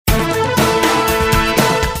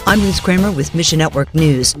I'm Liz Kramer with Mission Network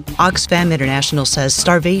News. Oxfam International says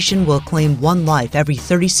starvation will claim one life every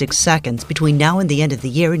 36 seconds between now and the end of the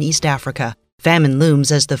year in East Africa. Famine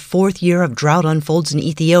looms as the fourth year of drought unfolds in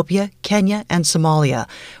Ethiopia, Kenya, and Somalia.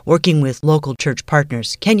 Working with local church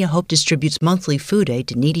partners, Kenya Hope distributes monthly food aid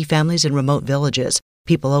to needy families in remote villages.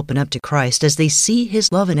 People open up to Christ as they see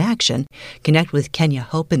his love in action. Connect with Kenya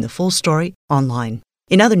Hope in the full story online.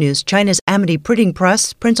 In other news, China's Amity Printing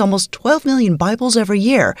Press prints almost 12 million Bibles every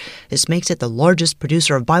year. This makes it the largest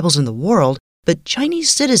producer of Bibles in the world, but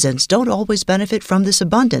Chinese citizens don't always benefit from this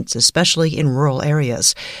abundance, especially in rural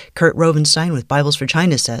areas. Kurt Rovenstein with Bibles for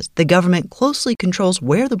China says the government closely controls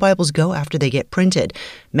where the Bibles go after they get printed.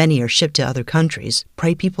 Many are shipped to other countries.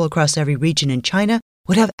 Pray people across every region in China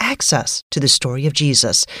would have access to the story of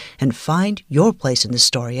Jesus. And find your place in the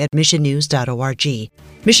story at missionnews.org.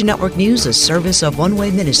 Mission Network News, a service of One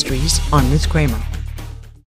Way Ministries. I'm Liz Kramer.